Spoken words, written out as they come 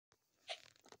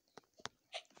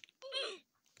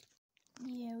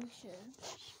should.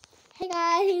 Hey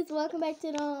guys, welcome back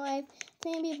to Normal Life.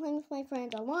 Today I'm be playing with my friend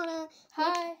Alana.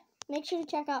 Hi. Make sure to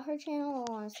check out her channel,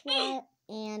 Alana Sweat.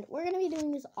 And we're going to be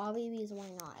doing this obby because why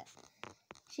not?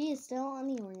 She is still on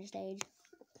the orange stage.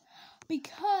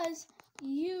 Because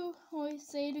you always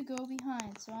say to go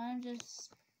behind, so I'm just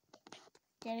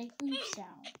getting oof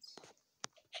sounds.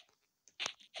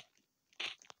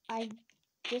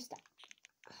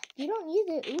 You don't need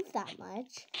to oof that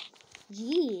much.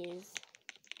 Jeez.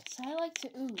 Because I like to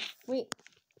oof. Wait,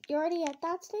 you're already at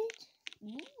that stage?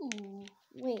 Ooh.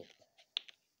 Wait.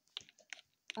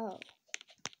 Oh.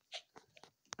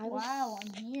 Wow,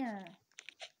 I'm here.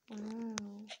 Wow.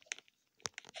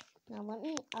 Now let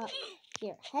me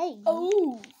here. Hey.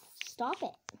 Oh. Stop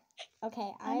it.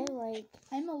 Okay,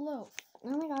 I'm a loaf.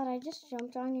 Oh my god, I just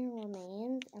jumped on your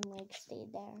remains and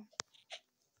stayed there.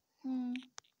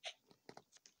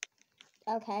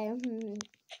 Okay.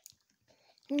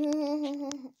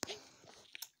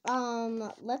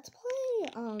 Let's play,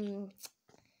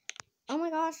 oh my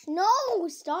gosh, no!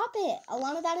 Stop it!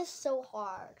 Alana, that is so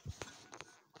hard.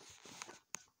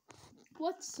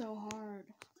 What's so hard?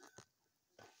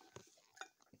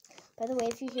 By the way,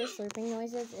 if you hear slurping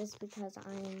noises, it's because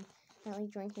I'm currently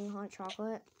drinking hot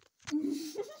chocolate.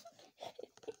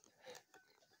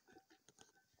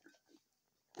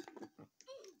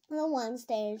 The one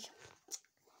stage.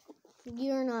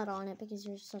 You're not on it because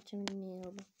you're such a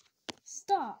noob.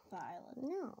 Stop, Violet.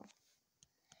 No.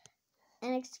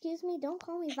 And excuse me, don't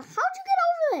call me. How'd you get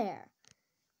over there?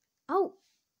 Oh.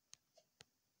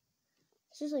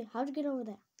 Seriously, how'd you get over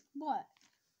there? What?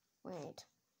 Wait.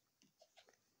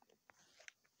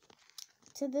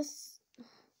 To this.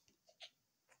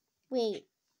 Wait.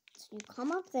 So you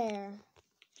come up there.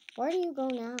 Where do you go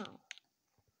now?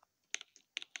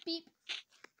 Beep.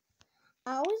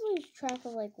 I always lose track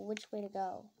of which way to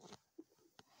go.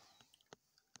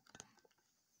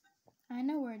 I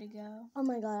know where to go. Oh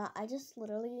my god, I just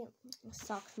literally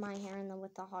sucked my hair in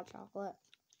with the hot chocolate.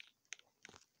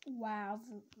 Wow,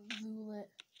 Violet.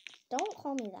 Don't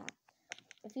call me that.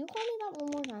 If you call me that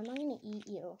one more time, I'm gonna eat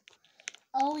you.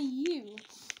 Oh, you.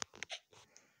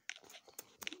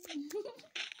 Do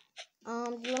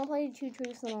you wanna play 2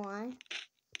 truths and a lie?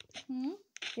 Do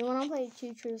you wanna play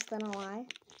 2 truths and a lie?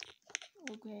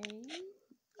 Okay.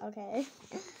 Okay.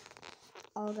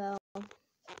 I'll go.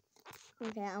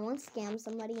 Okay, I once scammed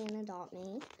somebody and adopt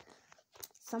me.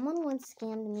 Someone once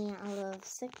scammed me out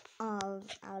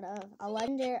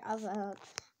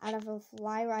of a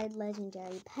fly ride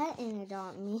legendary pet and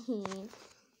adopt me.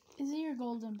 Is it your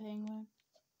golden penguin?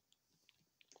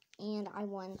 And I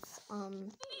once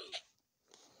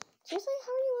seriously,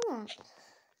 how are you on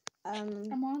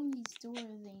that? I'm on these door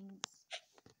things.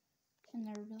 And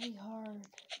they're really hard.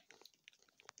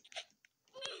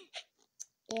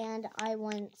 And I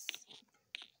once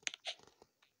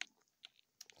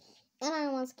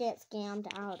get scammed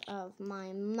out of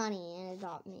my money and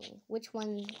adopt me. Which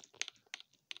one's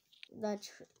the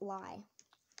lie?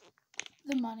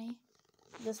 The money.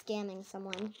 The scamming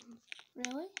someone.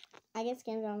 Really? I get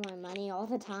scammed out of my money all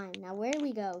the time. Now, where do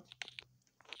we go?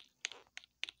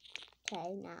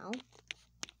 Okay, now.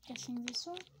 Guessing this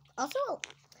one? Also,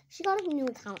 she got a new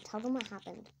account. Tell them what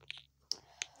happened.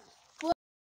 Well,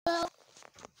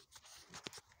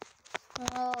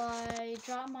 I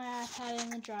dropped my iPad in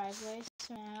the driveway,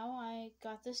 so now I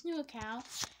got this new account,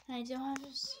 and I don't have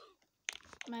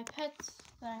my pets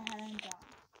that I hadn't done.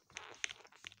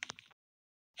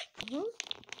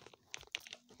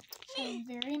 So I'm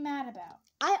very mad about.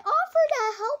 I offered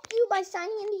to help you by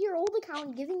signing into your old account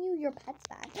and giving you your pets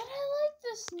back. But I like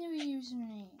this new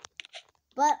username.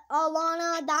 But,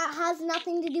 Alana, that has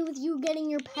nothing to do with you getting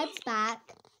your pets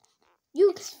back.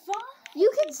 It's fine. You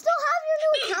can still have your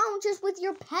new account just with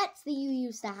your pets that you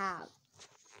used to have.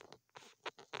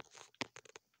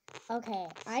 Okay,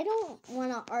 I don't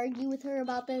want to argue with her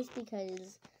about this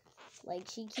because,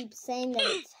 she keeps saying that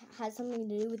it has something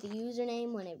to do with the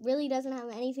username when it really doesn't have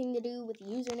anything to do with the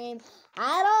username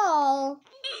at all.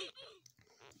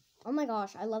 Oh my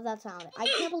gosh, I love that sound. I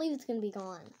can't believe it's going to be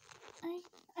gone.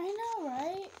 I know,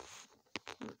 right?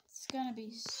 It's going to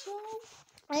be so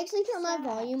I actually turned my sad.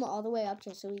 volume all the way up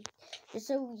just so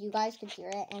you guys could hear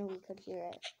it and we could hear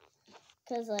it.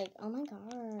 Because, oh my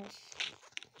gosh.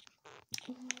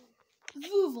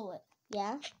 Violet.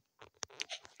 Yeah?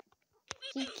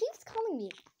 He keeps calling me.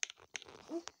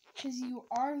 Because you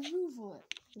are Violet.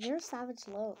 You're a savage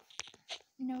loaf.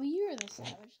 No, you're the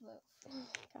savage loaf.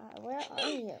 God, where are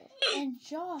you? And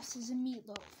Joss is a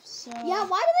meatloaf, so... Yeah,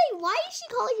 why is she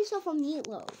calling herself a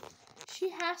meatloaf? She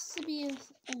has to be a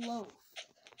loaf.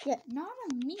 Yeah. Not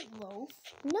a meatloaf.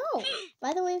 No.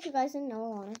 By the way, if you guys didn't know,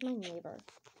 Alana's my neighbor.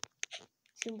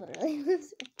 She literally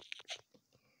lives.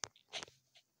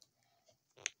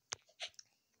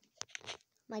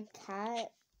 My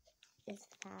cat is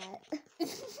fat.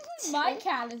 My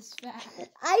cat is fat.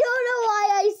 I don't know why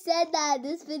I said that.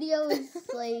 This video is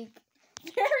like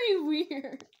very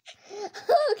weird.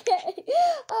 Okay.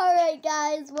 Alright,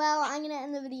 guys. Well, I'm going to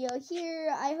end the video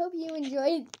here. I hope you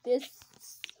enjoyed this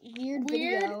weird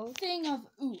video. Thing of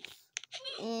oof.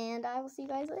 And I will see you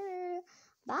guys later.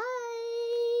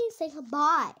 Bye. Say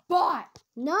goodbye. Bye.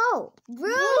 No.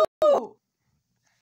 Rude.